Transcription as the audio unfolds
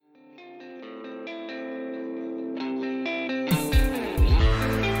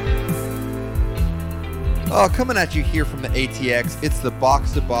Coming at you here from the ATX, it's the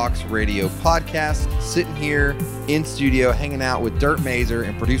Box to Box Radio podcast. Sitting here in studio, hanging out with Dirt Mazer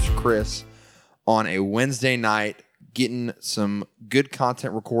and producer Chris on a Wednesday night, getting some good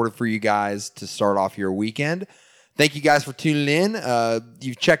content recorded for you guys to start off your weekend. Thank you guys for tuning in.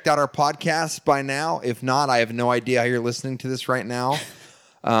 You've checked out our podcast by now. If not, I have no idea how you're listening to this right now.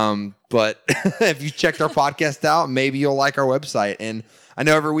 But if you checked our podcast out, maybe you'll like our website. And I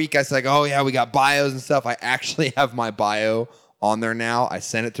know every week I say, like, oh, yeah, we got bios and stuff. I actually have my bio on there now. I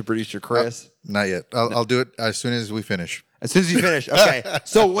sent it to producer Chris. Not yet. I'll do it as soon as we finish. As soon as you finish. Okay.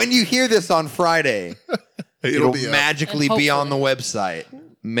 So when you hear this on Friday, it'll magically be on the website.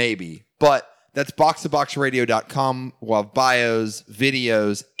 Maybe. But that's boxtoboxradio.com. We'll have bios,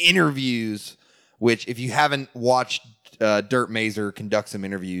 videos, interviews, which if you haven't watched Dirt Mazer conduct some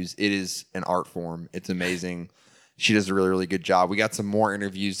interviews, it is an art form. It's amazing. She does a really, really good job. We got some more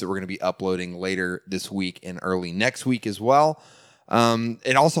interviews that we're going to be uploading later this week and early next week as well.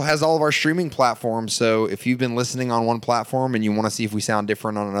 It also has all of our streaming platforms. So if you've been listening on one platform and you want to see if we sound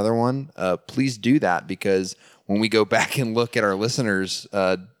different on another one, please do that, because when we go back and look at our listeners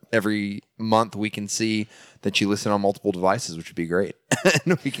every month, we can see that you listen on multiple devices, which would be great.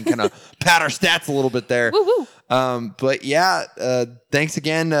 And we can kind of pat our stats a little bit there. Woo-woo. But yeah, thanks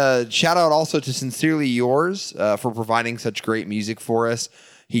again. Shout out also to Sincerely Yours for providing such great music for us.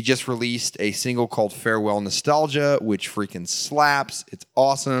 He just released a single called Farewell Nostalgia, which freaking slaps. It's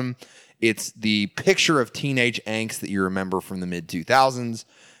awesome. It's the picture of teenage angst that you remember from the mid-2000s.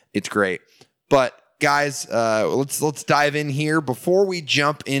 It's great. But guys, let's dive in here. Before we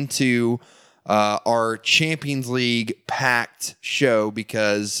jump into our Champions League packed show,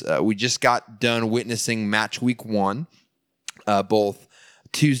 because we just got done witnessing match week 1, both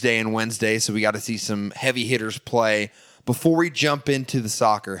Tuesday and Wednesday, so we got to see some heavy hitters play. Before we jump into the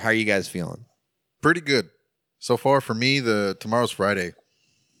soccer, how are you guys feeling? Pretty good. So far for me, tomorrow's Friday.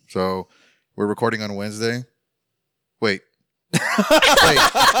 So we're recording on Wednesday. Wait,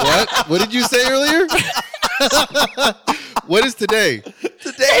 what? What did you say earlier? What is today? It's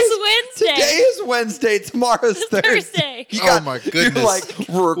Wednesday. Today is Wednesday. Tomorrow's Thursday. Thursday. Oh my goodness!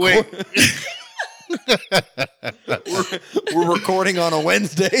 You're like, we're recording on a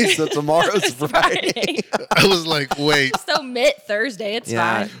Wednesday, so tomorrow's Friday. I was like, wait. So Thursday. It's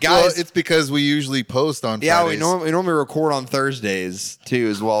fine. Guys, well, it's because we usually post on Fridays. Yeah, we normally record on Thursdays too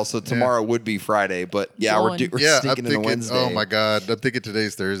as well. So tomorrow would be Friday, but we're sneaking in a Wednesday. Oh my God, I'm thinking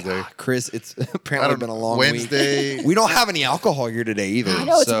today's Thursday. Chris, it's apparently been a long Wednesday. week. We don't have any alcohol here today either. I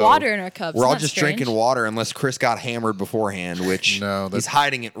know, it's water in our cups. We're all just drinking water, unless Chris got hammered beforehand, which he's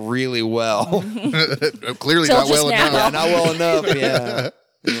hiding it really well. Clearly not well enough. Yeah, not well enough.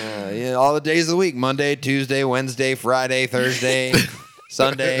 Yeah. All the days of the week: Monday, Tuesday, Wednesday, Friday, Thursday,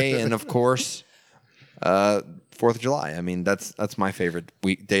 Sunday, and of course, 4th of July. I mean, that's my favorite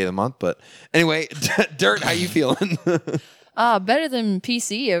day of the month. But anyway, Dirt, how you feeling? Better than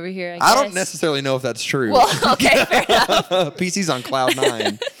PC over here, I guess. I don't necessarily know if that's true. Well, okay, fair enough. PC's on cloud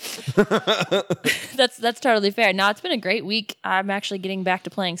 9. That's totally fair. No, it's been a great week. I'm actually getting back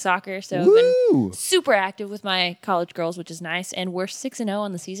to playing soccer, so I've been super active with my college girls, which is nice. And we're 6-0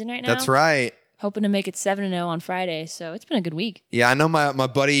 on the season right now. That's right. Hoping to make it 7-0 on Friday, so it's been a good week. Yeah, I know my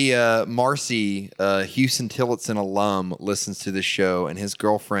buddy Marcy, Houston Tillotson alum, listens to this show, and his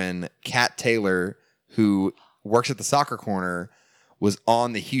girlfriend, Kat Taylor, who works at the Soccer Corner, was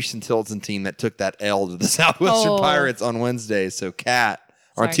on the Houston Tillotson team that took that L to the Southwestern Pirates on Wednesday. So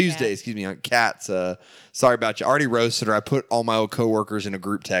Tuesday, excuse me, Kat's, sorry about you. I already roasted her. I put all my old coworkers in a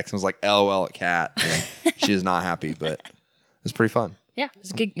group text and was like, LOL at Kat. She is not happy, but it was pretty fun. Yeah, it was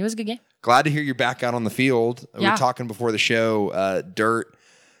a good game. Glad to hear you're back out on the field. We were talking before the show, Dirt.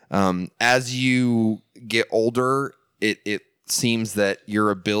 As you get older, it seems that your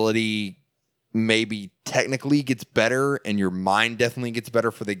ability maybe technically gets better and your mind definitely gets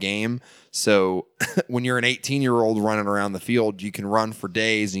better for the game. So when you're an 18-year-old running around the field, you can run for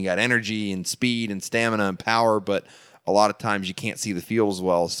days and you got energy and speed and stamina and power, but a lot of times you can't see the field as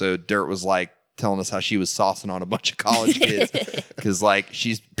well. So Dirt was like telling us how she was saucing on a bunch of college kids because like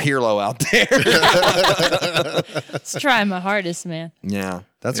she's Pirlo out there. Let's try my hardest, man. Yeah,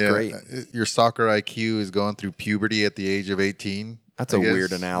 that's great. Your soccer IQ is going through puberty at the age of 18. That's a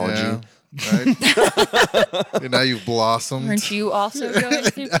weird analogy. Yeah. Right? And now you've blossomed. Aren't you also going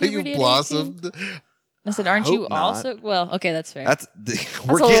through puberty? You've blossomed. I said, aren't you also? Well, okay, that's fair. That's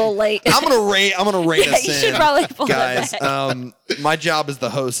a little late. I'm gonna rate us you in. should probably pull guys. that back. My job as the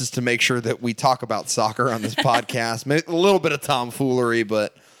host is to make sure that we talk about soccer on this podcast. Maybe a little bit of tomfoolery,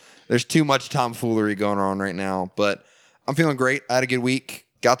 but there's too much tomfoolery going on right now. But I'm feeling great. I had a good week.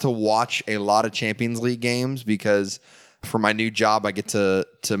 got to watch a lot of Champions League games because for my new job, I get to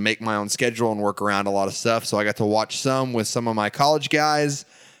make my own schedule and work around a lot of stuff. So I got to watch some with some of my college guys.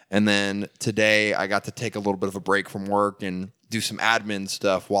 And then today I got to take a little bit of a break from work and do some admin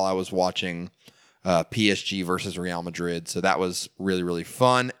stuff while I was watching PSG versus Real Madrid. So that was really, really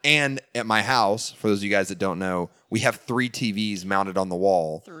fun. And at my house, for those of you guys that don't know, we have 3 TVs mounted on the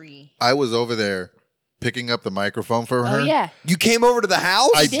wall. 3. I was over there picking up the microphone for her. Oh, yeah. You came over to the house?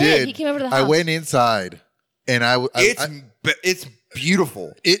 I did. He came over to the house. I went inside, and It's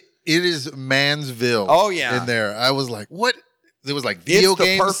beautiful. It is Mansville. Oh, yeah. In there. I was like, what? There was like video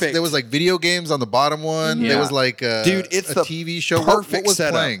games. Perfect. There was like video games on the bottom one. Yeah. There was like Dude, it's a the TV show. perfect What was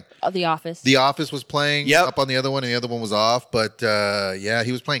setup. playing? The Office. The Office was playing Yep. up on the other one, and the other one was off. But yeah,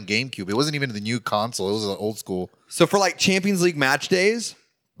 he was playing GameCube. It wasn't even the new console. It was an old school. So for like Champions League match days,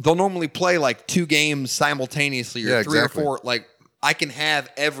 they'll normally play like 2 games simultaneously or 3 exactly. or 4. Like I can have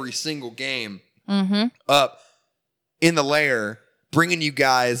every single game up in the lair, bringing you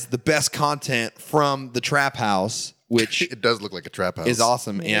guys the best content from the Trap House, which It does look like a trap house. is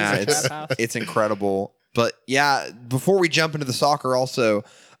awesome. It Yeah, is a trap house. it's incredible. But yeah, before we jump into the soccer also,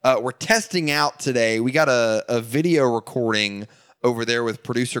 we're testing out today. We got a video recording over there with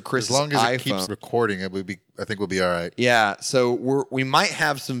producer Chris' As long as iPhone. it keeps recording, I think we'll be all right. Yeah, so we might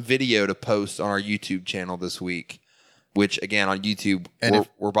have some video to post on our YouTube channel this week, which again on YouTube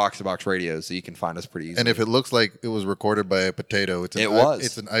we're Box to Box Radio, so you can find us pretty easily. And if it looks like it was recorded by a potato, it's an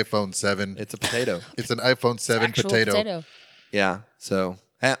it's an iPhone 7. It's a potato. It's an iPhone 7 Actual potato. Yeah, so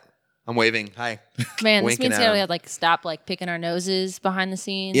I'm waving. Hi. Man, this Winking means at him. we had like stop like picking our noses behind the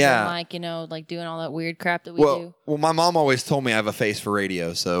scenes. Yeah. And like doing all that weird crap that we do. Well, my mom always told me I have a face for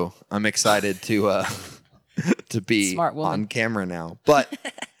radio, so I'm excited to be Smart woman. on camera now. But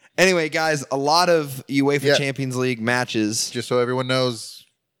anyway, guys, a lot of UEFA Champions League matches. Just so everyone knows,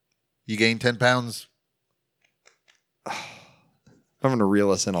 you gained 10 pounds. I'm going to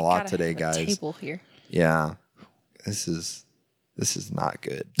reel us in a lot Gotta today, have a guys. table here. Yeah. This is not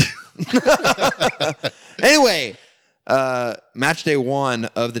good. Anyway, match day 1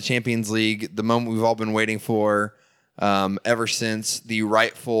 of the Champions League, the moment we've all been waiting for ever since the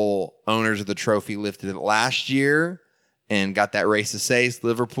rightful owners of the trophy lifted it last year and got that race to Seis,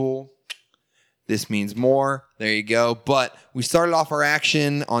 Liverpool. This means more. There you go. But we started off our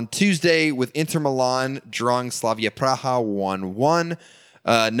action on Tuesday with Inter Milan drawing Slavia Praha 1-1.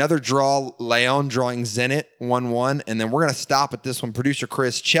 Another draw, Leon drawing Zenit 1-1. And then we're going to stop at this one. Producer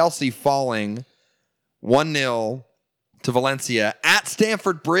Chris, Chelsea falling 1-0 to Valencia at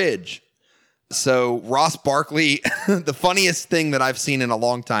Stamford Bridge. So Ross Barkley, the funniest thing that I've seen in a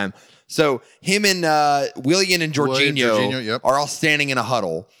long time. So him and Willian and Jorginho yep. are all standing in a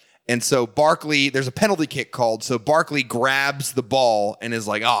huddle. And so Barkley, there's a penalty kick called. So Barkley grabs the ball and is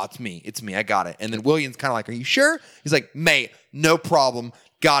like, oh, it's me. I got it. And then Willian's kind of like, are you sure? He's like, mate, no problem.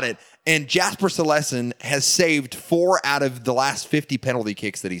 Got it. And Jasper Cillessen has saved 4 out of the last 50 penalty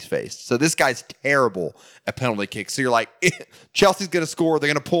kicks that he's faced. So this guy's terrible at penalty kicks. So you're like, Chelsea's going to score. They're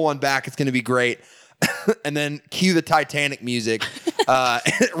going to pull one back. It's going to be great. And then cue the Titanic music.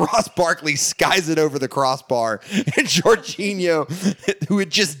 Ross Barkley skies it over the crossbar. And Jorginho, who had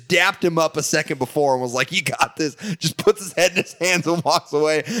just dapped him up a second before and was like, you got this, just puts his head in his hands and walks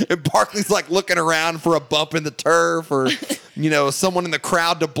away. And Barkley's like looking around for a bump in the turf or, someone in the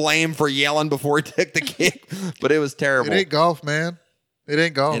crowd to blame for yelling before he took the kick. But it was terrible. It ain't golf, man. It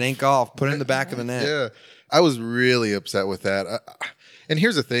ain't golf. It ain't golf. Put it in the back of the net. Yeah. I was really upset with that. And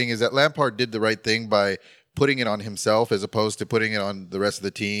here's the thing is that Lampard did the right thing by putting it on himself as opposed to putting it on the rest of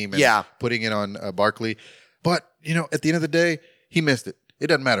the team and putting it on Barkley. But, at the end of the day, he missed it. It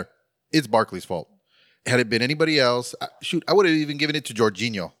doesn't matter. It's Barkley's fault. Had it been anybody else, I would have even given it to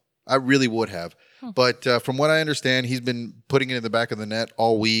Jorginho. I really would have. But from what I understand, he's been putting it in the back of the net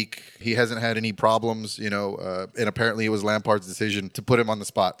all week. He hasn't had any problems, and apparently it was Lampard's decision to put him on the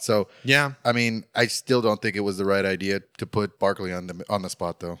spot. So, yeah, I mean, I still don't think it was the right idea to put Barkley on the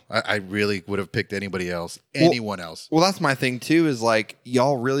spot, though. I really would have picked anybody else, anyone else. Well, that's my thing, too, is like,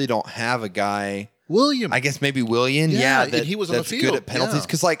 y'all really don't have a guy. William. I guess maybe Willian. And he was on the field. Good at penalties.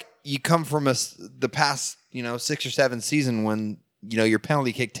 Because, you come from the past, 6 or 7 season when, your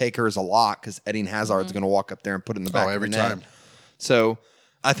penalty kick taker is a lot because Eden Hazard's going to walk up there and put it in the back every of the net. time. So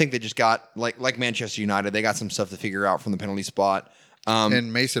I think they just got, like Manchester United, they got some stuff to figure out from the penalty spot.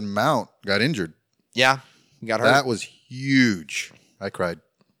 And Mason Mount got injured. Yeah, he got hurt. That was huge. I cried.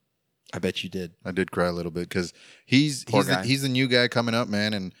 I bet you did. I did cry a little bit because he's the new guy coming up,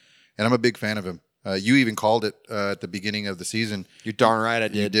 man, and I'm a big fan of him. You even called it at the beginning of the season. You're darn right I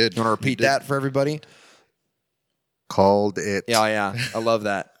did. You did. You want to repeat that for everybody? Called it. Yeah. I love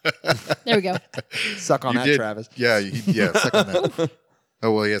that. There we go. Suck on that, did. Travis. Yeah, suck on that.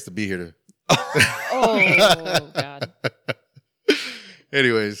 Oh, well, he has to be here to. Oh, God.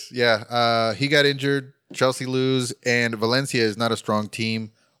 Anyways, he got injured. Chelsea lose, and Valencia is not a strong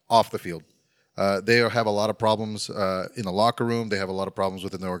team off the field. They have a lot of problems in the locker room. They have a lot of problems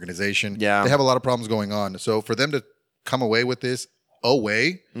within the organization. Yeah. They have a lot of problems going on. So for them to come away with this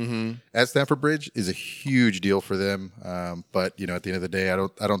at Stamford Bridge is a huge deal for them. But at the end of the day, I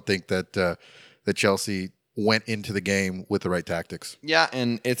don't think that Chelsea went into the game with the right tactics. Yeah,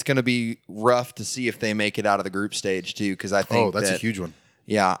 and it's going to be rough to see if they make it out of the group stage too, because I think that's a huge one.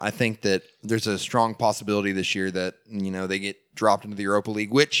 Yeah, I think that there's a strong possibility this year that they get dropped into the Europa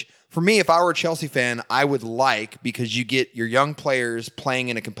League, which for me, if I were a Chelsea fan, I would like, because you get your young players playing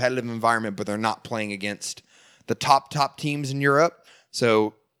in a competitive environment, but they're not playing against the top teams in Europe.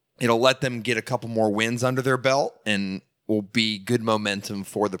 So it'll let them get a couple more wins under their belt and will be good momentum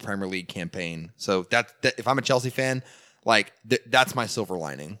for the Premier League campaign. So that if I'm a Chelsea fan, that's my silver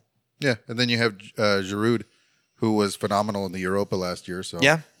lining. Yeah, and then you have Giroud, who was phenomenal in the Europa last year. So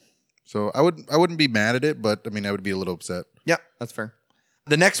yeah, so I wouldn't be mad at it, but I mean I would be a little upset. Yeah, that's fair.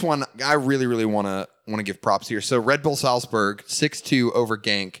 The next one I really, really want to give props here. So Red Bull Salzburg 6-2 over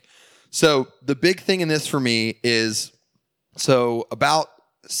Genk. So the big thing in this for me is, so about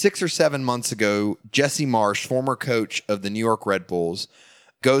 6 or 7 months ago, Jesse Marsch, former coach of the New York Red Bulls,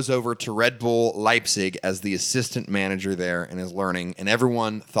 goes over to Red Bull Leipzig as the assistant manager there and is learning. And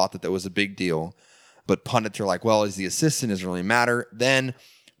everyone thought that was a big deal. But pundits are like, well, he's the assistant, doesn't really matter. Then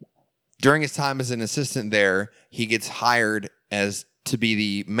during his time as an assistant there, he gets hired to be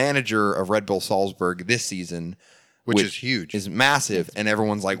the manager of Red Bull Salzburg this season. Which is huge. Is massive. And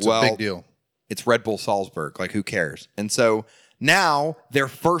everyone's like, it's a big deal. It's Red Bull Salzburg. Like, who cares? And so now they're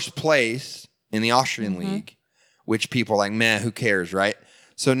first place in the Austrian League, which people are like, man, who cares, right?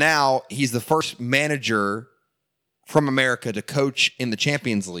 So now he's the first manager from America to coach in the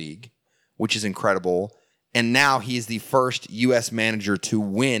Champions League, which is incredible. And now he's the first U.S. manager to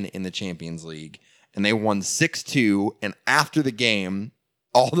win in the Champions League. And they won 6-2. And after the game,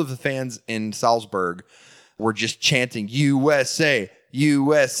 all of the fans in Salzburg were just chanting, USA,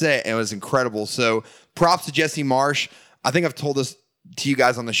 USA. And it was incredible. So props to Jesse Marsch. I think I've told this to you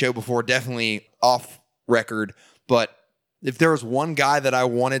guys on the show before, definitely off record. But if there was one guy that I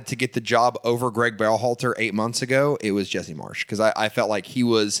wanted to get the job over Greg Berhalter 8 months ago, it was Jesse Marsch. Because I felt like he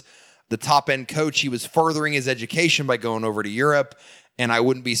was the top-end coach. He was furthering his education by going over to Europe. And I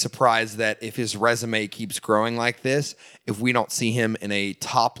wouldn't be surprised that if his resume keeps growing like this, if we don't see him in a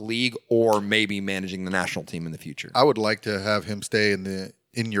top league or maybe managing the national team in the future. I would like to have him stay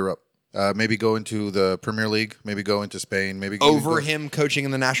in Europe. Maybe go into the Premier League. Maybe go into Spain. Maybe over him coaching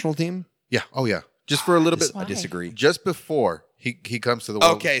in the national team? Yeah. Oh, yeah. Just for a little bit. I disagree. Just before he comes to the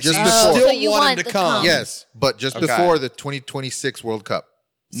World Cup. Okay, just so before. you still want him to come. Yes, but just before the 2026 World Cup.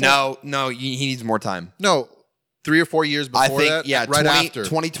 So, no, he needs more time. No, 3 or 4 years before that. Yeah, right after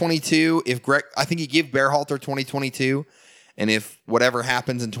 2022. I think he gave Berhalter 2022, and if whatever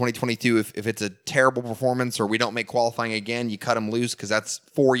happens in 2022, if it's a terrible performance or we don't make qualifying again, you cut him loose because that's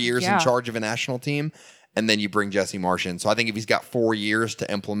 4 years in charge of a national team, and then you bring Jesse Marsch in. So I think if he's got 4 years to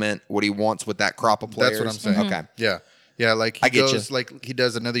implement what he wants with that crop of players, that's what I'm saying. Okay, yeah, like he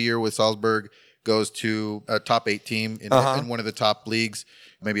does another year with Salzburg, goes to a top 8 team in one of the top leagues.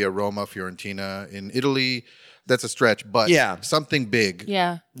 Maybe a Roma, Fiorentina in Italy. That's a stretch, but something big.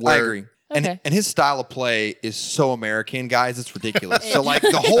 Yeah. I agree. Okay. And his style of play is so American, guys. It's ridiculous. So, like,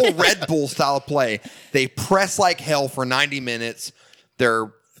 the whole Red Bull style of play, they press like hell for 90 minutes.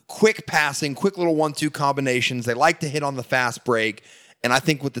 They're quick passing, quick little 1-2 combinations. They like to hit on the fast break. And I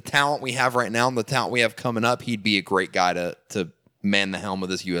think with the talent we have right now and the talent we have coming up, he'd be a great guy to man the helm of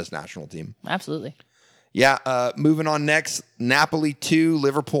this U.S. national team. Absolutely. Yeah, moving on next. Napoli 2,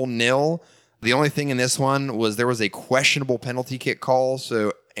 Liverpool 0. The only thing in this one was there was a questionable penalty kick call.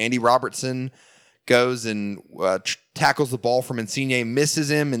 So Andy Robertson goes and tackles the ball from Insigne,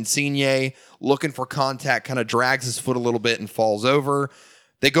 misses him. Insigne, looking for contact, kind of drags his foot a little bit and falls over.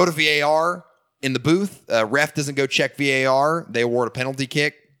 They go to VAR in the booth. Ref doesn't go check VAR. They award a penalty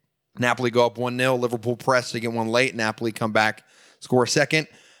kick. Napoli go up 1-0. Liverpool press to get one late. Napoli come back, score a second.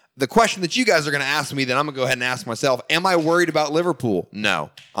 The question that you guys are going to ask me that I'm going to go ahead and ask myself, am I worried about Liverpool? No,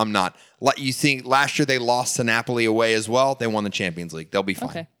 I'm not. You see, last year they lost to Napoli away as well. They won the Champions League. They'll be fine.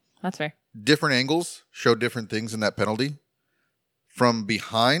 Okay, that's fair. Different angles show different things in that penalty. From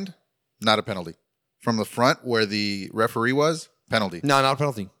behind, not a penalty. From the front where the referee was, penalty. No, not a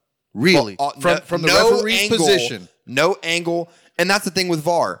penalty. Really? From the referee's position. No angle. And that's the thing with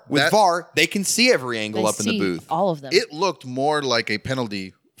VAR. With VAR, they can see every angle up in the booth. All of them. It looked more like a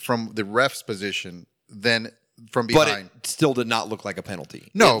penalty from the ref's position than from behind. But it still did not look like a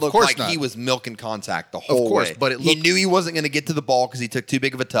penalty. No, it looked of course like not. He was milking contact the whole way. But he knew he wasn't going to get to the ball because he took too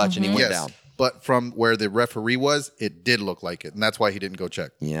big of a touch and he went down. But from where the reforeee was, it did look like it, and that's why he didn't go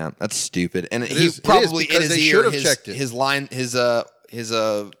check. Yeah, that's stupid. And probably in his ear, his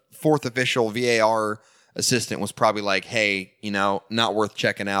fourth official VAR assistant was probably like, "Hey, not worth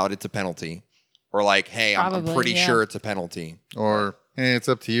checking out. It's a penalty," or like, "Hey, I'm pretty sure it's a penalty," or "Hey, it's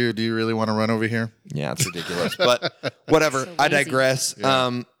up to you. Do you really want to run over here?" Yeah, it's ridiculous. But whatever. So I digress.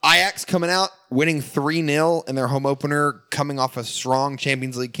 Yeah. Ajax coming out, winning 3-0 in their home opener, coming off a strong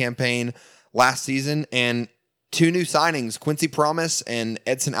Champions League campaign last season, and 2 new signings, Quincy Promes and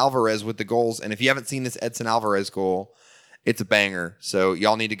Edson Alvarez with the goals. And if you haven't seen this Edson Alvarez goal, it's a banger. So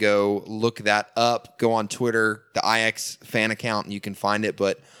y'all need to go look that up. Go on Twitter, the Ajax fan account, and you can find it.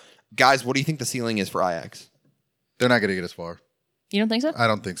 But guys, what do you think the ceiling is for Ajax? They're not going to get as far. You don't think so? I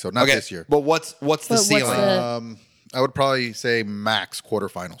don't think so. Not this year. But what's the ceiling? I would probably say max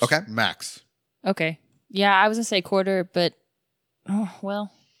quarterfinals. Okay. Max. Okay. Yeah, I was going to say quarter, but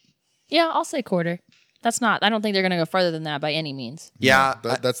yeah, I'll say quarter. I don't think they're going to go further than that by any means. Yeah.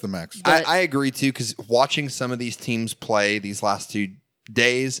 That's the max. I agree too, because watching some of these teams play these last 2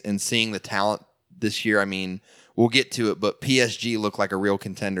 days and seeing the talent this year, I mean, we'll get to it, but PSG looked like a real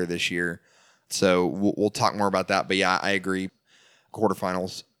contender this year. So we'll talk more about that. But yeah, I agree.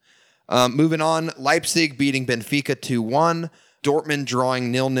 Quarterfinals. Moving on, Leipzig beating Benfica 2-1. Dortmund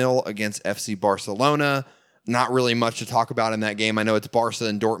drawing 0-0 against FC Barcelona. Not really much to talk about in that game. I know it's Barca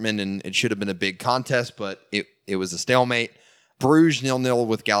and Dortmund, and it should have been a big contest, but it was a stalemate. Bruges 0-0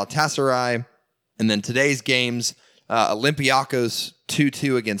 with Galatasaray. And then today's games, Olympiacos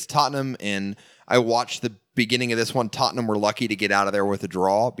 2-2 against Tottenham. And I watched the beginning of this one. Tottenham were lucky to get out of there with a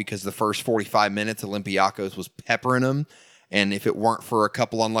draw because the first 45 minutes, Olympiacos was peppering them. And if it weren't for a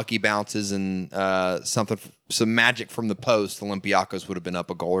couple unlucky bounces and some magic from the post, Olympiacos would have been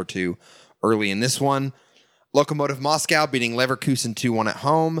up a goal or two early in this one. Lokomotiv Moscow beating Leverkusen 2-1 at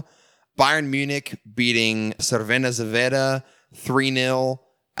home. Bayern Munich beating Crvena Zvezda 3-0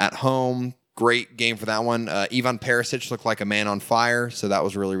 at home. Great game for that one. Ivan Perisic looked like a man on fire, so that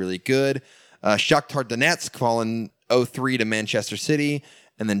was really, really good. Shakhtar Donetsk falling 0-3 to Manchester City.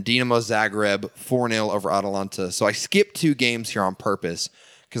 And then Dinamo Zagreb 4-0 over Atalanta. So I skipped 2 games here on purpose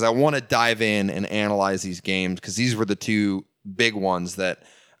because I want to dive in and analyze these games because these were the 2 big ones that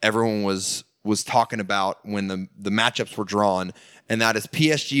everyone was talking about when the matchups were drawn, and that is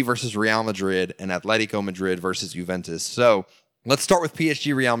PSG versus Real Madrid and Atletico Madrid versus Juventus. So let's start with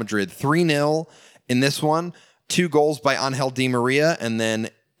PSG Real Madrid. 3-0 in this one. 2 goals by Angel Di Maria, and then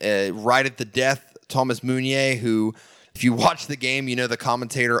right at the death, Thomas Meunier, who, if you watch the game, the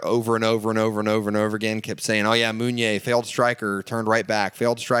commentator over and over and over and over and over again kept saying, "Oh yeah, Meunier, failed striker, turned right back,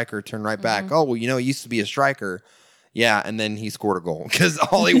 failed striker, turned right back. Oh, well, he used to be a striker." Yeah, and then he scored a goal because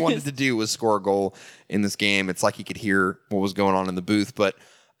all he wanted to do was score a goal in this game. It's like he could hear what was going on in the booth, but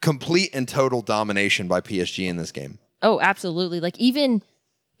complete and total domination by PSG in this game. Oh, absolutely. Like even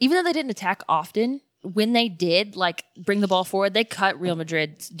though they didn't attack often, when they did bring the ball forward, they cut Real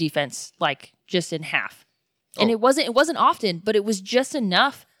Madrid's defense just in half. And it wasn't often, but it was just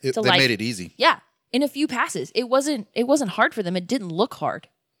enough they made it easy. Yeah, in a few passes. It wasn't hard for them. It didn't look hard.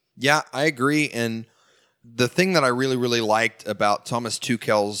 Yeah, I agree. And the thing that I really, really liked about Thomas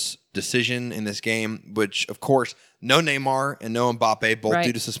Tuchel's decision in this game, which, of course, no Neymar and no Mbappe, both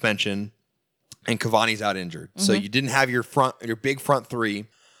due to suspension, and Cavani's out injured. Mm-hmm. So you didn't have your big front 3.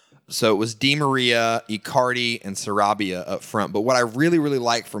 So it was Di Maria, Icardi, and Sarabia up front. But what I really, really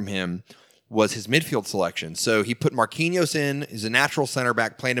liked from him was his midfield selection. So he put Marquinhos in. He's a natural center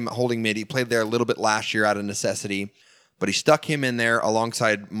back, played him at holding mid. He played there a little bit last year out of necessity. But he stuck him in there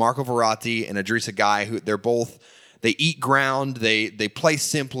alongside Marco Verratti and Idrissa Gueye, who they eat ground, they play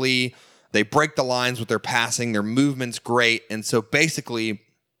simply, they break the lines with their passing, their movement's great. And so basically,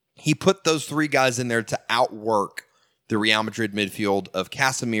 he put those 3 guys in there to outwork the Real Madrid midfield of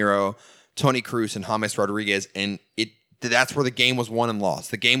Casemiro, Toni Kroos, and James Rodriguez. And that's where the game was won and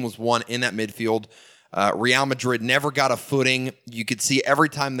lost. The game was won in that midfield. Real Madrid never got a footing. You could see every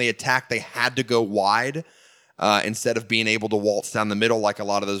time they attacked, they had to go wide. Instead of being able to waltz down the middle like a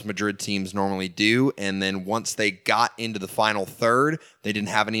lot of those Madrid teams normally do. And then once they got into the final third, they didn't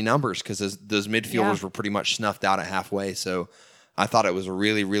have any numbers because those midfielders were pretty much snuffed out at halfway. So I thought it was a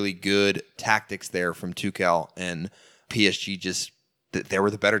really, really good tactics there from Tuchel, and PSG they were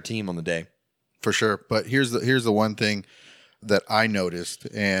the better team on the day. For sure. But here's the one thing. that I noticed,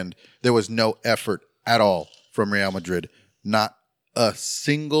 and there was no effort at all from Real Madrid. Not a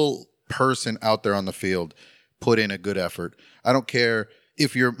single person out there on the field put in a good effort. I don't care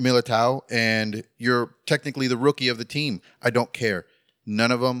if you're Militao and you're technically the rookie of the team. I don't care.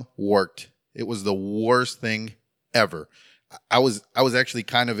 None of them worked. It was the worst thing ever. I was actually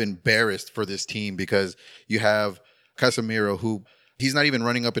kind of embarrassed for this team because you have Casemiro, who he's not even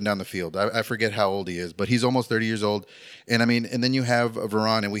running up and down the field. I forget how old he is, but he's almost 30 years old. And and then you have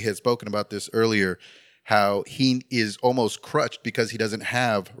Varane, and we had spoken about this earlier, how he is almost crutched because he doesn't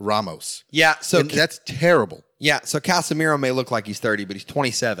have Ramos. Yeah, so that's terrible. Yeah, so Casemiro may look like he's 30, but he's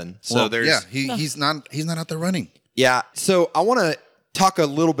 27. So he's not out there running. Yeah, so I want to talk a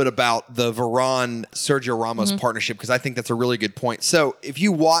little bit about the Varane-Sergio Ramos partnership because I think that's a really good point. So if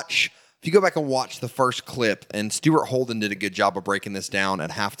you go back and watch the first clip, and Stuart Holden did a good job of breaking this down at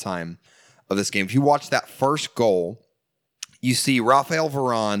halftime of this game. If you watch that first goal, you see Rafael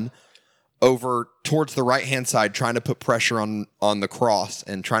Varane over towards the right-hand side trying to put pressure on the cross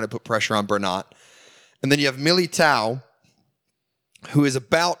and trying to put pressure on Bernat. And then you have Militao, who is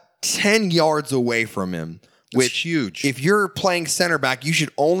about 10 yards away from him. Which, huge. If you're playing center back, you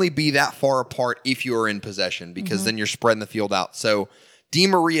should only be that far apart if you are in possession because then you're spreading the field out. So Di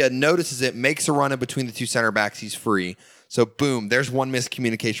Maria notices it, makes a run in between the two center backs. He's free. So boom, there's one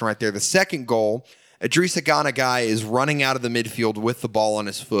miscommunication right there. The second goal, Idrissa Gana Guy is running out of the midfield with the ball on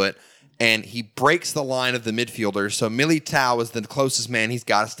his foot, and he breaks the line of the midfielders. So Militao is the closest man. He's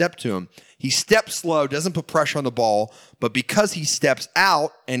got to step to him. He steps slow, doesn't put pressure on the ball, but because he steps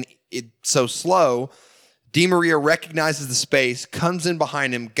out and it's so slow, Di Maria recognizes the space, comes in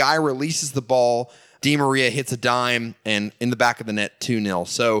behind him, Guy releases the ball, Di Maria hits a dime, and in the back of the net, 2-0.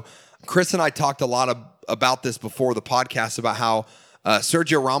 So Chris and I talked a lot about this before the podcast about how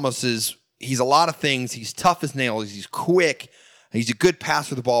Sergio Ramos he's a lot of things. He's tough as nails. He's quick. He's a good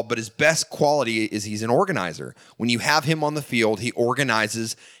passer of the ball, but his best quality is he's an organizer. When you have him on the field, he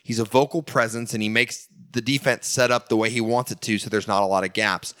organizes. He's a vocal presence, and he makes the defense set up the way he wants it to, so there's not a lot of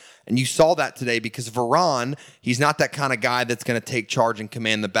gaps. And you saw that today because Varane, he's not that kind of guy that's going to take charge and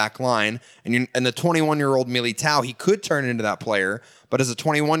command the back line. And the 21-year-old Militao, he could turn into that player, but as a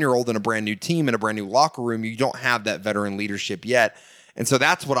 21-year-old in a brand new team, in a brand new locker room, you don't have that veteran leadership yet. And so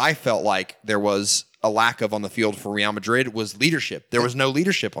that's what I felt like there was a lack of on the field for Real Madrid was leadership. There was no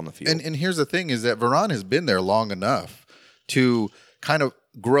leadership on the field. And here's the thing is that Varane has been there long enough to kind of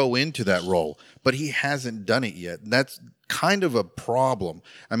grow into that role, but he hasn't done it yet. That's kind of a problem.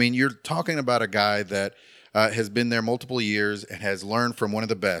 I mean, you're talking about a guy that has been there multiple years and has learned from one of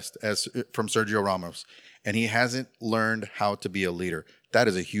the best, from Sergio Ramos, and he hasn't learned how to be a leader. That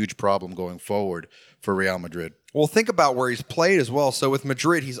is a huge problem going forward for Real Madrid. Well, think about where he's played as well. So with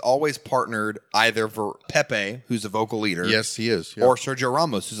Madrid, he's always partnered either for Pepe, who's a vocal leader. Yes, he is. Yeah. Or Sergio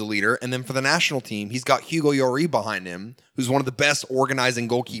Ramos, who's a leader. And then for the national team, he's got Hugo Lloris behind him, who's one of the best organizing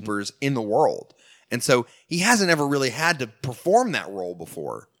goalkeepers in the world. And so he hasn't ever really had to perform that role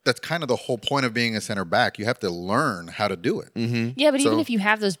before. That's kind of the whole point of being a center back. You have to learn how to do it. Mm-hmm. Yeah, but even if you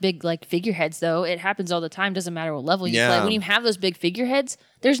have those big figureheads, though, it happens all the time. Doesn't matter what level you play. When you have those big figureheads,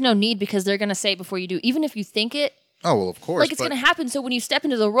 there's no need because they're going to say it before you do. Even if you think it. Oh, well, of course. It's going to happen. So when you step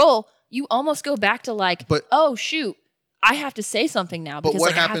into the role, you almost go back to oh, shoot, I have to say something now. Because but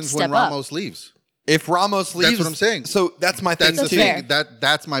what happens when Ramos leaves? If Ramos leaves, that's what I'm saying. So that's my thing.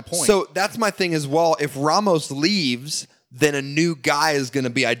 That's my point. So that's my thing as well. If Ramos leaves, then a new guy is going to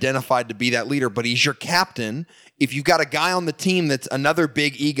be identified to be that leader, but he's your captain. If you've got a guy on the team that's another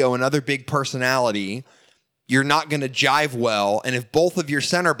big ego, another big personality, you're not going to jive well. And if both of your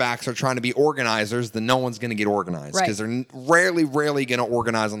center backs are trying to be organizers, then no one's going to get organized because they're rarely going to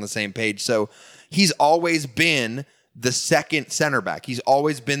organize on the same page. So he's always been the second center back. He's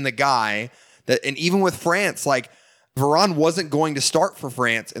always been the guy that, and even with France, Varane wasn't going to start for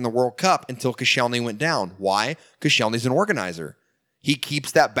France in the World Cup until Koscielny went down. Why? Koscielny's an organizer. He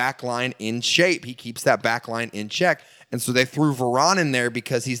keeps that back line in shape. He keeps that back line in check. And so they threw Varane in there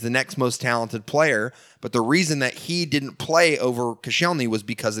because he's the next most talented player. But the reason that he didn't play over Koscielny was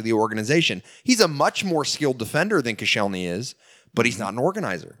because of the organization. He's a much more skilled defender than Koscielny is, but he's not an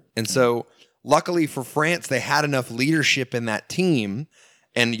organizer. And so luckily for France, they had enough leadership in that team.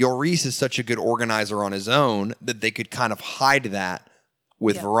 And Lloris is such a good organizer on his own that they could kind of hide that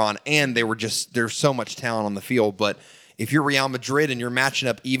with Varane. And there's so much talent on the field. But if you're Real Madrid and you're matching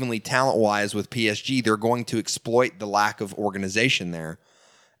up evenly talent-wise with PSG, they're going to exploit the lack of organization there.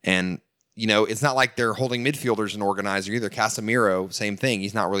 And, it's not like they're holding midfielders an organizer either. Casemiro, same thing.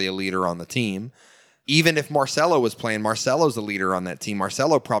 He's not really a leader on the team. Even if Marcelo was playing, Marcelo's a leader on that team.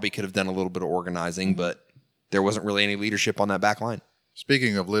 Marcelo probably could have done a little bit of organizing, but there wasn't really any leadership on that back line.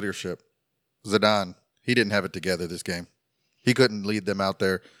 Speaking of leadership, Zidane, he didn't have it together this game. He couldn't lead them out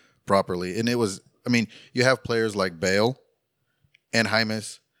there properly. And it was, I mean, you have players like Bale and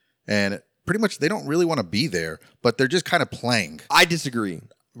James, and pretty much they don't really want to be there, but they're just kind of playing. I disagree.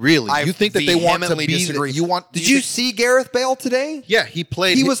 Really? You think that they want to be disagree. there? Did you see Gareth Bale today? Yeah, he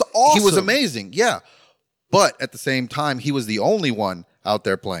played. He was awesome. He was amazing, yeah. But at the same time, he was the only one out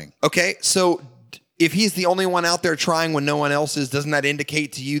there playing. Okay, so if he's the only one out there trying when no one else is, doesn't that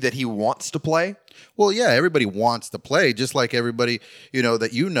indicate to you that he wants to play? Well, yeah, everybody wants to play, just like everybody,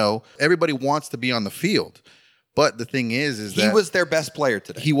 everybody wants to be on the field. But the thing is that he was their best player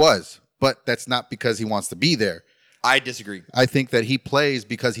today. He was, but that's not because he wants to be there. I disagree. I think that he plays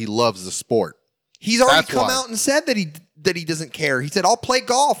because he loves the sport. He's already come out and said that he doesn't care. He said, "I'll play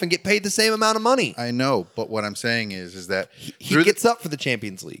golf and get paid the same amount of money." I know, but what I'm saying is that he gets up for the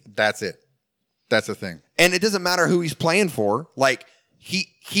Champions League. That's it. That's the thing. And it doesn't matter who he's playing for. Like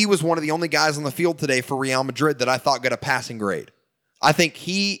he was one of the only guys on the field today for Real Madrid that I thought got a passing grade. I think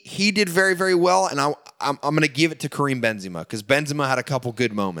he did very, very well, and I'm going to give it to Karim Benzema because Benzema had a couple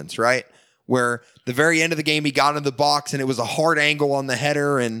good moments, right? Where the very end of the game he got into the box and it was a hard angle on the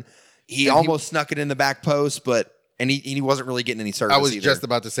header and he almost snuck it in the back post, but he wasn't really getting any service. I was either. just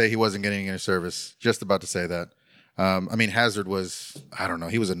about to say he wasn't getting any service. Just about to say that. I mean, Hazard was, I don't know,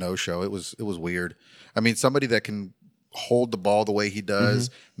 he was a no-show. It was weird. I mean, somebody that can hold the ball the way he does,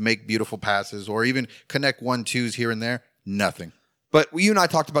 make beautiful passes, or even connect 1-2s here and there, nothing. But you and I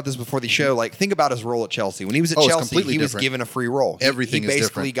talked about this before the show. Like, think about his role at Chelsea. When he was at Chelsea, he was given a free role. Everything he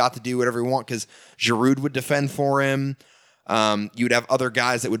basically got to do whatever he wanted because Giroud would defend for him. You would have other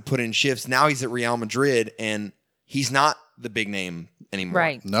guys that would put in shifts. Now he's at Real Madrid, and he's not the big name anymore.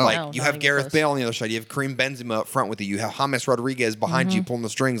 Right. No. Like, you have Gareth Bale on the other side. You have Karim Benzema up front with you. You have James Rodriguez behind you pulling the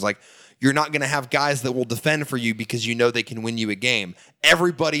strings. Like, you're not going to have guys that will defend for you because you know they can win you a game.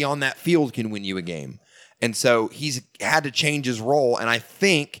 Everybody on that field can win you a game. And so he's had to change his role, and I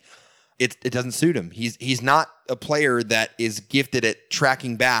think it doesn't suit him. He's not a player that is gifted at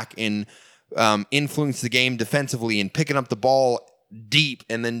tracking back and influence the game defensively and picking up the ball deep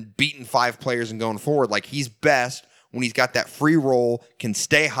and then beating 5 players and going forward. Like, he's best when he's got that free roll, can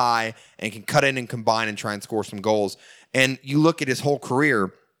stay high, and can cut in and combine and try and score some goals. And you look at his whole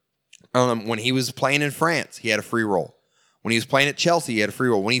career, when he was playing in France, he had a free roll. When he was playing at Chelsea, he had a free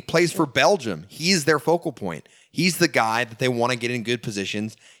roll. When he plays for Belgium, he's their focal point. He's the guy that they want to get in good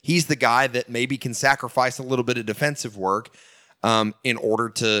positions. He's the guy that maybe can sacrifice a little bit of defensive work in order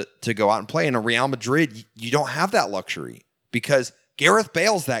to go out and play. In a Real Madrid, you don't have that luxury because Gareth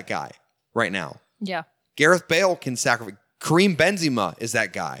Bale's that guy right now. Yeah. Gareth Bale can sacrifice. Karim Benzema is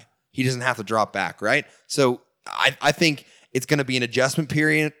that guy. He doesn't have to drop back, right? So I think it's going to be an adjustment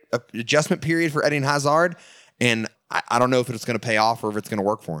period for Eden Hazard, and I don't know if it's going to pay off or if it's going to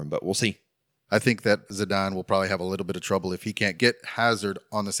work for him, but we'll see. I think that Zidane will probably have a little bit of trouble if he can't get Hazard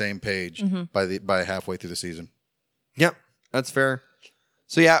on the same page by halfway through the season. Yep, that's fair.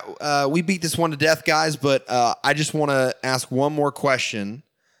 So yeah, we beat this one to death, guys, but I just want to ask one more question.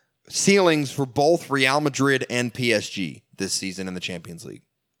 Ceilings for both Real Madrid and PSG this season in the Champions League.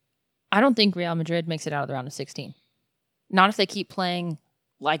 I don't think Real Madrid makes it out of the round of 16. Not if they keep playing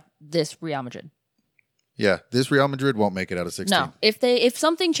like this Real Madrid. Yeah, this Real Madrid won't make it out of 16. No, if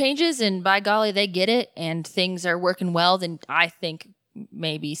something changes and by golly they get it and things are working well, then I think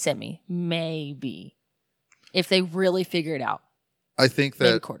maybe semi, maybe if they really figure it out. I think that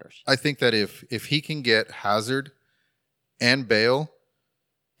maybe quarters. I think that if he can get Hazard and Bale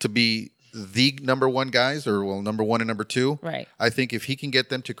to be the number one guys, or number one and number two, right? I think if he can get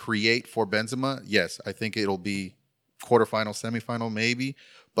them to create for Benzema, yes, I think it'll be quarterfinal, semifinal, maybe.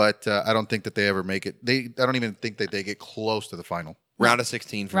 But I don't think that they ever make it. I don't even think that they get close to the final. Round of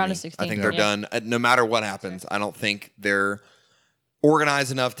 16 for me. Round of 16. I think they're done. No matter what happens, I don't think they're organized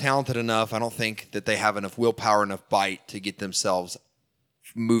enough, talented enough. I don't think that they have enough willpower, enough bite to get themselves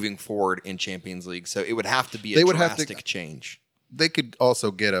moving forward in Champions League. So it would have to be a drastic change. They could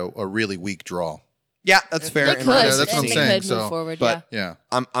also get a really weak draw. Yeah, that's fair. They could. That's what I'm they saying. Could move forward, but yeah.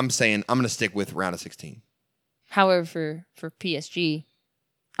 I'm saying I'm going to stick with round of 16. However, for PSG,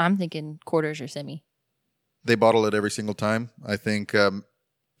 I'm thinking quarters or semi. They bottle it every single time. I think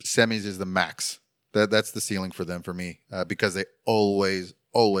semis is the max. That's the ceiling for them, for me, because they always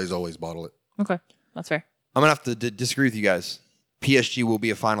bottle it. Okay, that's fair. I'm going to have to disagree with you guys. PSG will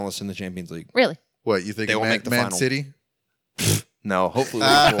be a finalist in the Champions League. Really? What, you think they will make the Man final. City? No, hopefully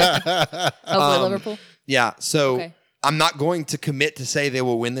Liverpool. Hopefully Liverpool? Yeah, so Okay. I'm not going to commit to say they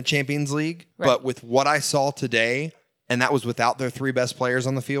will win the Champions League, Right. but with what I saw today, and that was without their 3 best players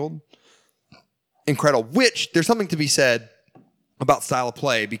on the field, incredible, which there's something to be said about style of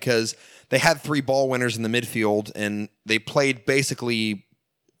play because they had 3 ball winners in the midfield and they played basically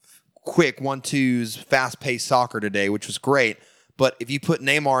quick 1-2s, fast-paced soccer today, which was great. But if you put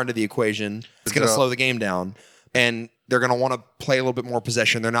Neymar into the equation, it's going to slow the game down. And they're going to want to play a little bit more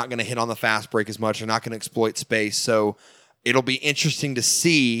possession. They're not going to hit on the fast break as much. They're not going to exploit space. So it'll be interesting to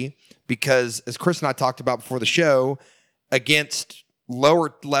see because, as Chris and I talked about before the show, against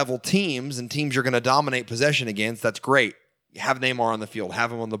lower-level teams and teams you're going to dominate possession against, that's great. Have Neymar on the field.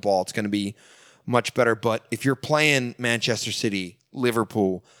 Have him on the ball. It's going to be much better. But if you're playing Manchester City,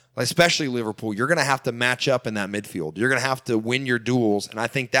 Liverpool, especially Liverpool, you're going to have to match up in that midfield. You're going to have to win your duels. And I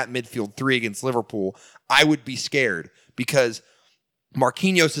think that midfield 3 against Liverpool, I would be scared because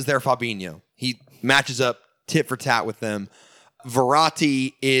Marquinhos is their Fabinho. He matches up tit for tat with them.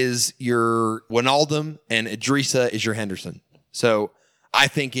 Verratti is your Wijnaldum and Idrissa is your Henderson. So I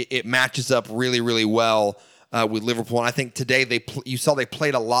think it matches up really, really well with Liverpool. And I think today you saw they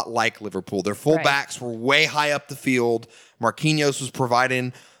played a lot like Liverpool. Their fullbacks were way high up the field. Marquinhos was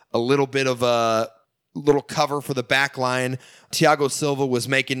providing a little bit of a little cover for the back line. Thiago Silva was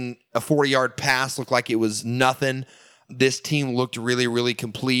making a 40-yard pass look like it was nothing. This team looked really, really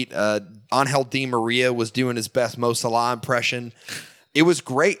complete. Angel Di Maria was doing his best Mo Salah impression. It was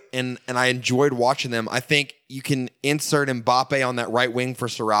great, and I enjoyed watching them. I think you can insert Mbappe on that right wing for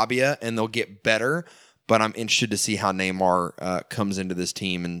Sarabia, and they'll get better. But I'm interested to see how Neymar comes into this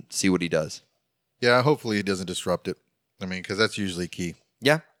team and see what he does. Yeah, hopefully he doesn't disrupt it. I mean, because that's usually key.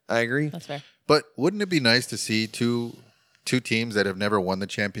 Yeah, I agree. That's fair. But wouldn't it be nice to see two teams that have never won the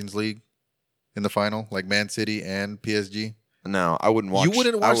Champions League in the final, like Man City and PSG? No, I wouldn't watch. You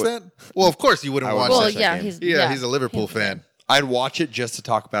wouldn't watch that? Well, of course you wouldn't watch well, that. yeah, he's a Liverpool fan. I'd watch it just to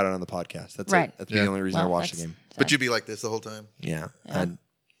talk about it on the podcast. That's right. it. That's the only reason I watch the game. But you'd be like this the whole time? Yeah.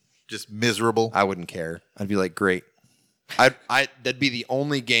 Just miserable? I wouldn't care. I'd be like, great. That'd be the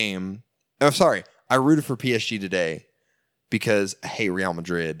only game. Oh, sorry. I rooted for PSG today because I hate Real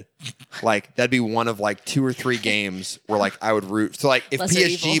Madrid. Like, that'd be one of like 2 or 3 games where like I would root. So like if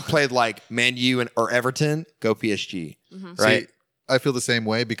PSG played like Man U or Everton, go PSG. Mm-hmm. Right? See, I feel the same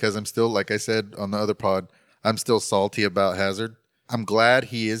way because I'm still, like I said on the other pod, I'm still salty about Hazard. I'm glad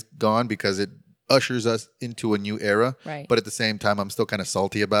he is gone because it ushers us into a new era. Right. But at the same time, I'm still kind of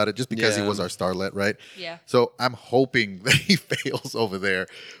salty about it just because he was our starlet, right? Yeah. So I'm hoping that he fails over there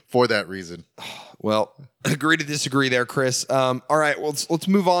for that reason. Well, agree to disagree there, Chris. All right, well, let's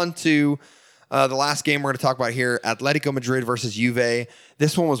move on to the last game we're going to talk about here, Atletico Madrid versus Juve.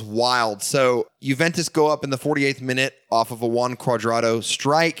 This one was wild. So Juventus go up in the 48th minute off of a Juan Cuadrado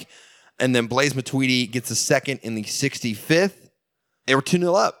strike, and then Blaise Matuidi gets a second in the 65th. They were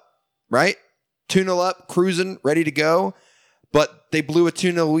 2-0 up, right? 2-0 up, cruising, ready to go. But they blew a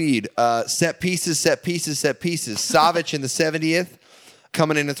 2-0 lead. Set pieces. Savic in the 70th,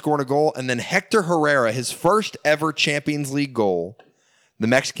 coming in and scoring a goal. And then Hector Herrera, his first ever Champions League goal, the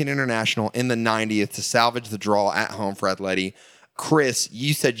Mexican international, in the 90th to salvage the draw at home for Atleti. Chris,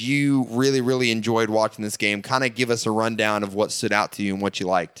 you said you really, really enjoyed watching this game. Kind of give us a rundown of what stood out to you and what you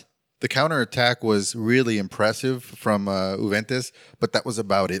liked. The counterattack was really impressive from Juventus, but that was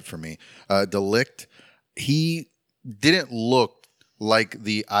about it for me. De Ligt, he didn't look like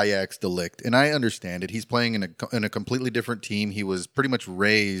the Ajax De Ligt, and I understand it. He's playing in a completely different team. He was pretty much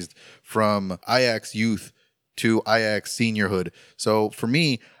raised from Ajax youth to Ajax seniorhood. So for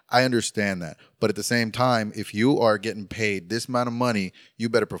me, I understand that. But at the same time, if you are getting paid this amount of money, you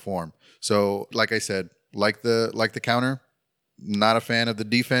better perform. So like I said, like the counter, not a fan of the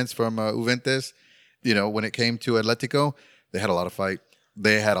defense from Juventus. You know, when it came to Atletico, they had a lot of fight.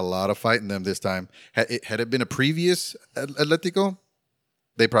 They had a lot of fight in them this time. Had it been a previous Atletico,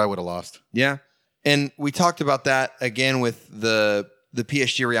 they probably would have lost. Yeah. And we talked about that again with the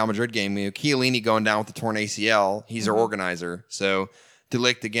PSG Real Madrid game. You know, Chiellini going down with the torn ACL. He's our organizer. So De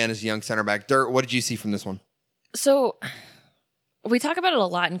Ligt, again, is a young center back. Dirt, what did you see from this one? So we talk about it a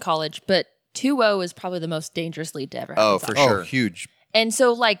lot in college, but 2-0 is probably the most dangerous lead to ever happen. Oh, for sure. Oh, huge. And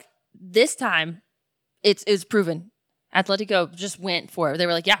so, like, this time, it's proven. Atletico just went for it. They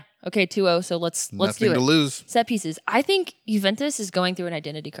were like, yeah, okay, 2-0, so let's do it. Nothing to lose. Set pieces. I think Juventus is going through an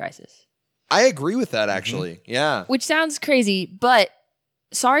identity crisis. I agree with that, actually. Mm-hmm. Yeah. Which sounds crazy, but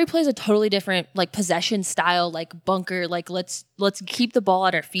Sarri plays a totally different, like, possession style, like, bunker, like, let's keep the ball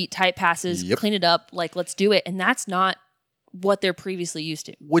at our feet, tight passes, clean it up, like, let's do it. And that's not what they're previously used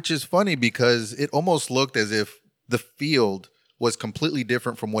to. Which is funny because it almost looked as if the field was completely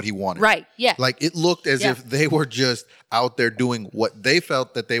different from what he wanted. Right, yeah. Like it looked as if they were just out there doing what they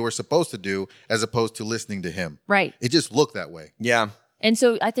felt that they were supposed to do as opposed to listening to him. Right. It just looked that way. Yeah. And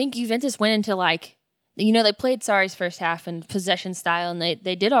so I think Juventus went into like They played Sarri's first half and possession style, and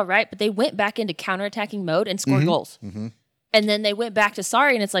they did all right, but they went back into counterattacking mode and scored goals. Mm-hmm. And then they went back to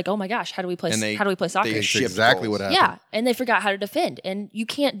Sarri, and it's like, oh my gosh, how do we play soccer? That's exactly what happened. Yeah, and they forgot how to defend, and you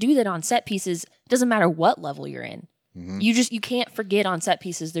can't do that on set pieces. It doesn't matter what level you're in. Mm-hmm. You can't forget on set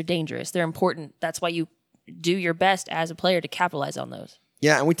pieces. They're dangerous. They're important. That's why you do your best as a player to capitalize on those.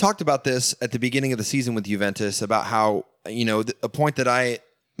 Yeah, and we talked about this at the beginning of the season with Juventus about how, a point that I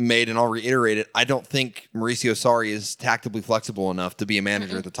made, and I'll reiterate it, I don't think Mauricio Sarri is tactically flexible enough to be a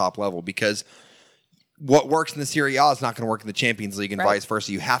manager at the top level, because what works in the Serie A is not going to work in the Champions League and vice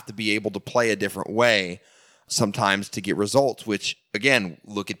versa. You have to be able to play a different way sometimes to get results, which, again,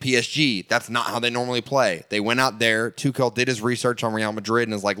 look at PSG. That's not how they normally play. They went out there, Tuchel did his research on Real Madrid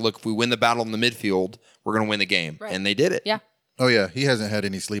and is like, look, if we win the battle in the midfield, we're going to win the game. Right. And they did it. Yeah. Oh, yeah. He hasn't had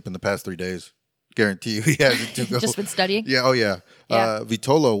any sleep in the past 3 days. Guarantee you he hasn't. Just been studying? Yeah. Oh, yeah.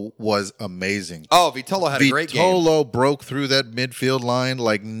 Vitolo was amazing. Oh, Vitolo had a great game. Vitolo broke through that midfield line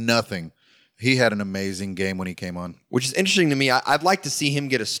like nothing. He had an amazing game when he came on. Which is interesting to me. I'd like to see him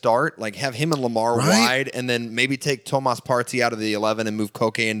get a start, like have him and Lamar wide, and then maybe take Tomas Partey out of the 11 and move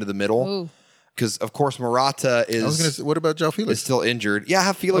Koke into the middle. Because, of course, Morata is... I was going to say, what about João Felix? Is still injured. Yeah,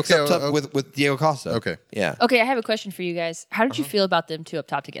 have Felix up top with Diego Costa. Okay. Yeah. Okay, I have a question for you guys. How did you feel about them two up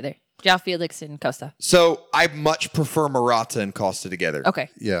top together? João Felix and Costa. So, I much prefer Morata and Costa together. Okay.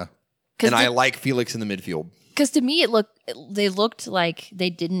 Yeah. And I like Felix in the midfield. Because to me, they looked like they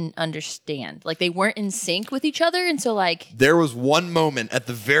didn't understand. Like they weren't in sync with each other. And so there was one moment at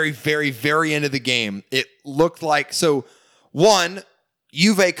the very, very, very end of the game. It looked like, Juve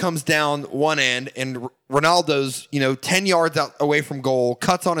comes down one end and Ronaldo's, 10 yards out away from goal,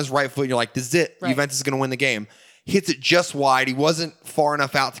 cuts on his right foot. And you're like, this is it. Right. Juventus is going to win the game. Hits it just wide. He wasn't far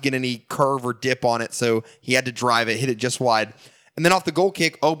enough out to get any curve or dip on it. So he had to drive it, hit it just wide. And then off the goal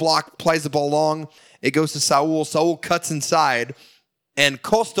kick, Oblak plays the ball long. It goes to Saul. Saul cuts inside, and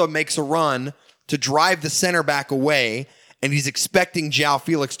Costa makes a run to drive the center back away, and he's expecting João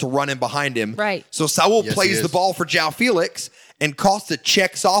Felix to run in behind him. Right. So Saul plays the ball for João Felix, and Costa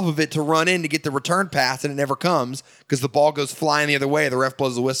checks off of it to run in to get the return pass, and it never comes because the ball goes flying the other way. The ref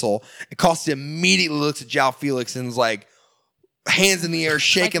blows the whistle. And Costa immediately looks at João Felix and is like, hands in the air,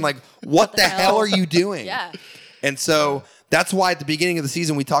 shaking, like what the hell are you doing? Yeah. And so... That's why at the beginning of the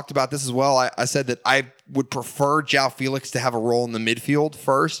season, we talked about this as well. I said that I would prefer João Felix to have a role in the midfield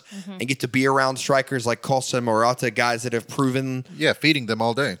first and get to be around strikers like Costa and Morata, guys that have proven... Yeah, feeding them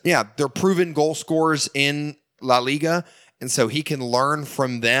all day. Yeah, they're proven goal scorers in La Liga, and so he can learn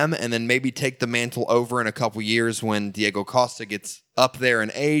from them and then maybe take the mantle over in a couple years when Diego Costa gets up there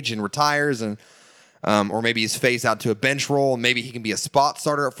in age and retires, and or maybe he's phased out to a bench role, and maybe he can be a spot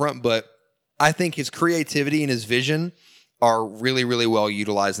starter up front. But I think his creativity and his vision are really, really well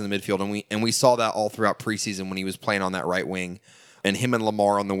utilized in the midfield. And we saw that all throughout preseason when he was playing on that right wing. And him and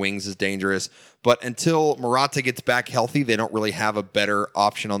Lamar on the wings is dangerous. But until Morata gets back healthy, they don't really have a better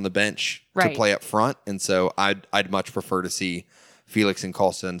option on the bench to play up front. And so I'd much prefer to see Felix and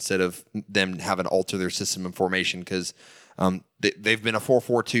Costa instead of them having to alter their system and formation, because they've been a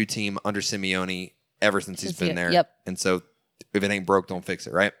 4-4-2 team under Simeone ever since he's been there. Yep. And so if it ain't broke, don't fix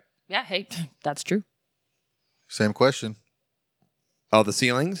it, right? Yeah, hey, that's true. Same question. Oh, the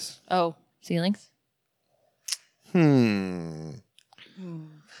ceilings? Oh, ceilings? I'm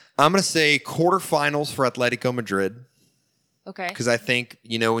going to say quarterfinals for Atletico Madrid. Okay. Because I think,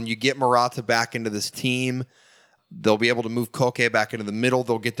 when you get Morata back into this team, they'll be able to move Koke back into the middle.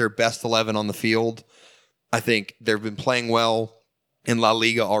 They'll get their best 11 on the field. I think they've been playing well in La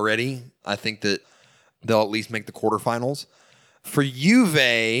Liga already. I think that they'll at least make the quarterfinals. For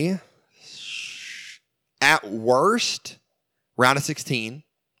Juve, at worst... round of 16,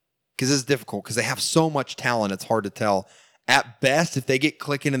 because it's difficult, because they have so much talent, it's hard to tell. At best, if they get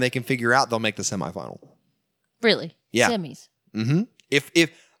clicking and they can figure out, they'll make the semifinal. Really? Yeah. Semis? Mm-hmm. If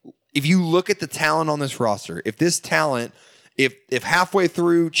you look at the talent on this roster, if this talent, if halfway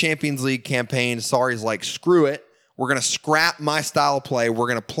through Champions League campaign, Sarri's like, screw it, we're going to scrap my style of play, we're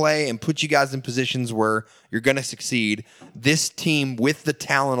going to play and put you guys in positions where you're going to succeed, this team with the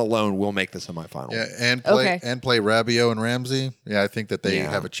talent alone will make the semifinal. Yeah, and play Rabiot and Ramsey. Yeah, I think that they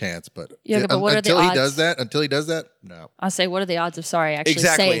have a chance, but what are the odds? Until he does that, no. I'll say, what are the odds of Sarri actually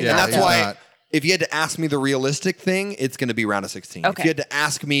exactly. saying And that? that's why if you had to ask me the realistic thing, it's going to be round of 16. Okay. If you had to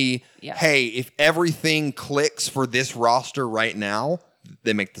ask me, hey, if everything clicks for this roster right now,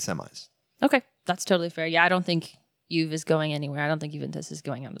 they make the semis. Okay, that's totally fair. Yeah, I don't think Juve is going anywhere. I don't think Juventus is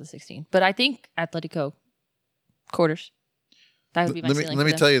going out of the 16. But I think Atletico quarters. That would be my ceiling. Let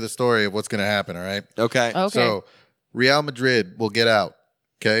me tell you the story of what's going to happen, all right? Okay. So Real Madrid will get out,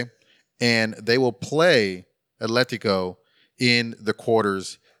 okay? and they will play Atletico in the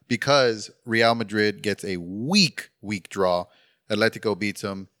quarters because Real Madrid gets a weak draw. Atletico beats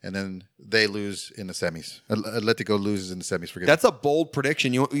them, and then they lose in the semis. Atletico loses in the semis. Forget That's a bold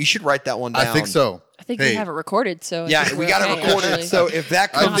prediction. You should write that one down. I think so. I think we have it recorded. So yeah, we got it recorded. So if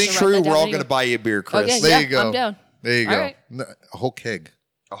that comes true, we're all going to buy you a beer, Chris. Okay, there you go. I'm down. There you go. Right. A whole keg.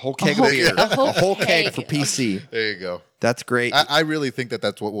 A whole keg of beer. A whole keg for PC. There you go. That's great. I really think that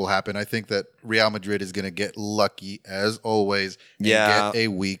that's what will happen. I think that Real Madrid is going to get lucky, as always, and get a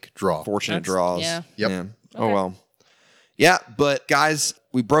weak draw. Fortunate draws. Yeah. Yep. Yeah. Oh, well. Yeah, but guys,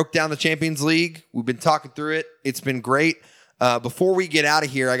 we broke down the Champions League. We've been talking through it. It's been great. Before we get out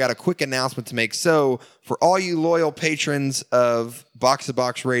of here, I got a quick announcement to make. So for all you loyal patrons of Box to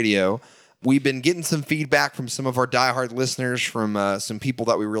Box Radio, we've been getting some feedback from some of our diehard listeners, from some people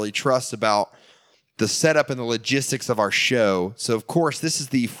that we really trust about the setup and the logistics of our show. So, of course, this is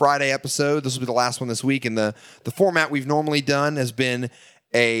the Friday episode. This will be the last one this week. And the format we've normally done has been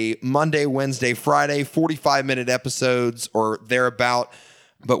a Monday, Wednesday, Friday, 45-minute episodes or thereabout.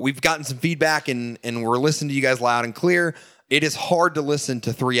 But we've gotten some feedback, and we're listening to you guys loud and clear. It is hard to listen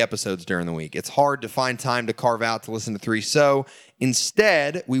to 3 episodes during the week. It's hard to find time to carve out to listen to 3. So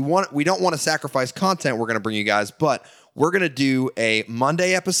instead, we don't want to sacrifice content we're going to bring you guys, but we're going to do a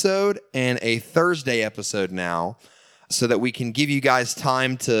Monday episode and a Thursday episode now, so that we can give you guys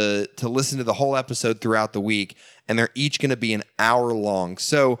time to listen to the whole episode throughout the week. And they're each going to be an hour long.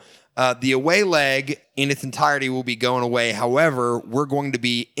 So the away leg in its entirety will be going away. However, we're going to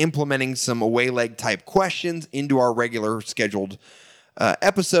be implementing some away leg type questions into our regular scheduled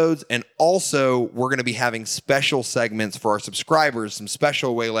episodes. And also, we're going to be having special segments for our subscribers, some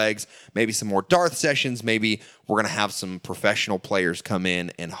special away legs, maybe some more Darth sessions. Maybe we're going to have some professional players come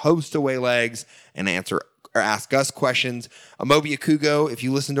in and host away legs and answer or ask us questions. Amobi Akugo, if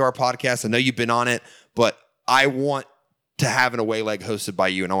you listen to our podcast, I know you've been on it, but I want to have an away leg hosted by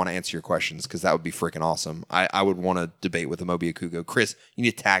you, and I want to answer your questions because that would be freaking awesome. I would want to debate with Amobi Akugo. Chris, you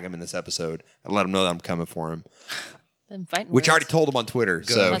need to tag him in this episode and let him know that I'm coming for him. Which I already told him on Twitter,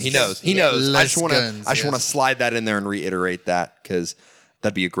 Guns. so he knows. He knows. I just want Guns, to slide that in there and reiterate that because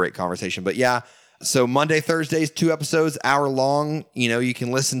that'd be a great conversation. But yeah, so Monday, Thursdays, 2 episodes, hour long. You know, you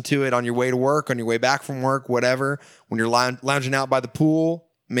can listen to it on your way to work, on your way back from work, whatever. When you're lounging out by the pool,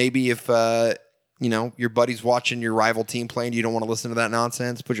 maybe if your buddy's watching your rival team playing, you don't want to listen to that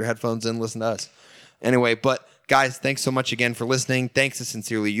nonsense, put your headphones in, listen to us. Anyway, but guys, thanks so much again for listening. Thanks to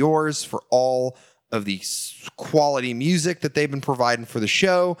Sincerely Yours for all of the quality music that they've been providing for the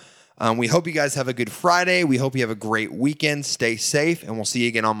show. We hope you guys have a good Friday. We hope you have a great weekend. Stay safe, and we'll see you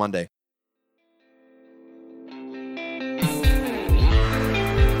again on Monday.